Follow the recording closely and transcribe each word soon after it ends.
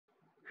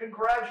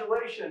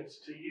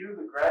Congratulations to you,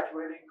 the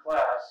graduating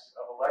class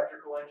of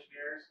electrical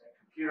engineers and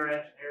computer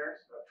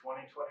engineers of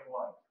 2021.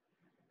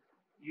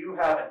 You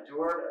have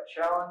endured a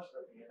challenge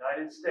that the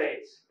United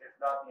States, if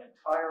not the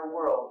entire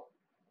world,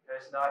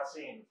 has not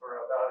seen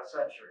for about a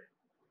century.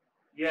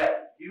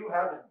 Yet, you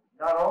have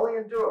not only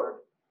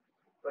endured,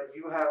 but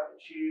you have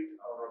achieved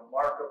a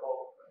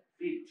remarkable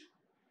feat,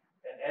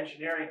 an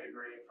engineering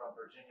degree from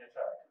Virginia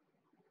Tech.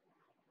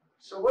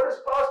 So what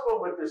is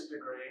possible with this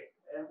degree,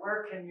 and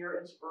where can your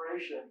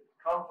inspiration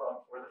come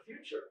from for the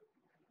future?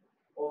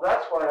 Well,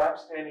 that's why I'm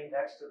standing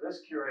next to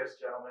this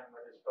curious gentleman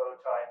with his bow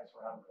tie and his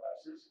round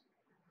glasses.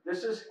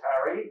 This is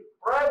Harry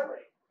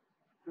Bradley,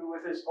 who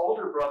with his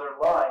older brother,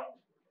 Lyle,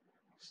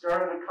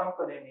 started a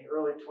company in the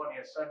early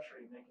 20th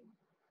century making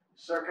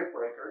circuit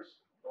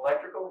breakers,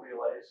 electrical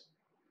relays,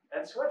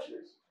 and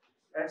switches.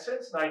 And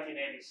since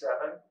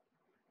 1987,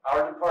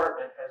 our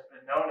department has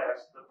been known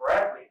as the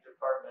Bradley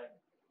Department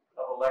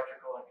of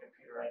Electrical and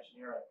Computer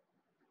Engineering.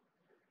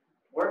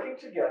 Working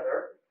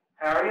together,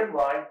 Harry and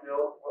Lyle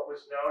built what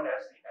was known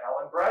as the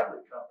Allen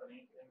Bradley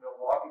Company in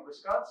Milwaukee,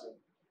 Wisconsin.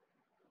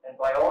 And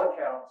by all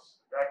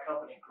accounts, that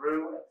company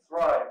grew and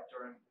thrived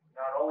during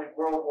not only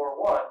World War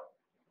I,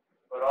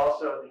 but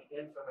also the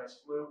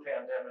infamous flu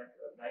pandemic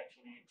of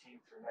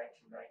 1918 through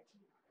 1919.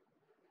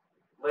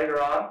 Later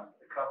on,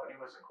 the company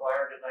was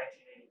acquired in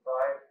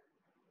 1985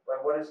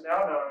 by what is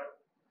now known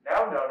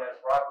as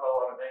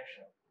Rockwell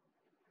Automation,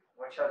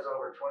 which has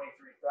over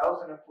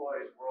 23,000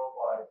 employees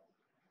worldwide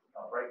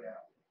right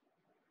now.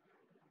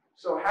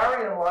 So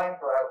Harry and Lyle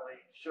Bradley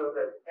showed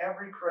that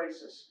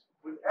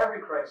with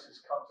every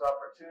crisis comes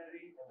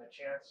opportunity and the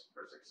chance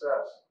for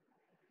success.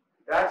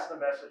 That's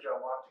the message I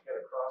want to get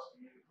across to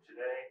you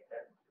today,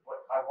 and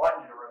what I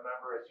want you to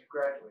remember as you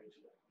graduate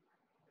today.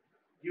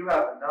 You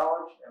have the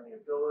knowledge and the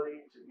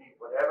ability to meet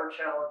whatever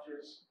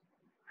challenges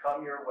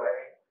come your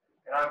way,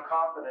 and I'm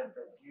confident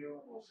that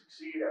you will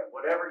succeed at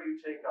whatever you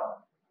take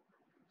on.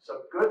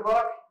 So good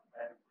luck,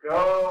 and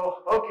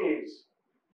go Hokies!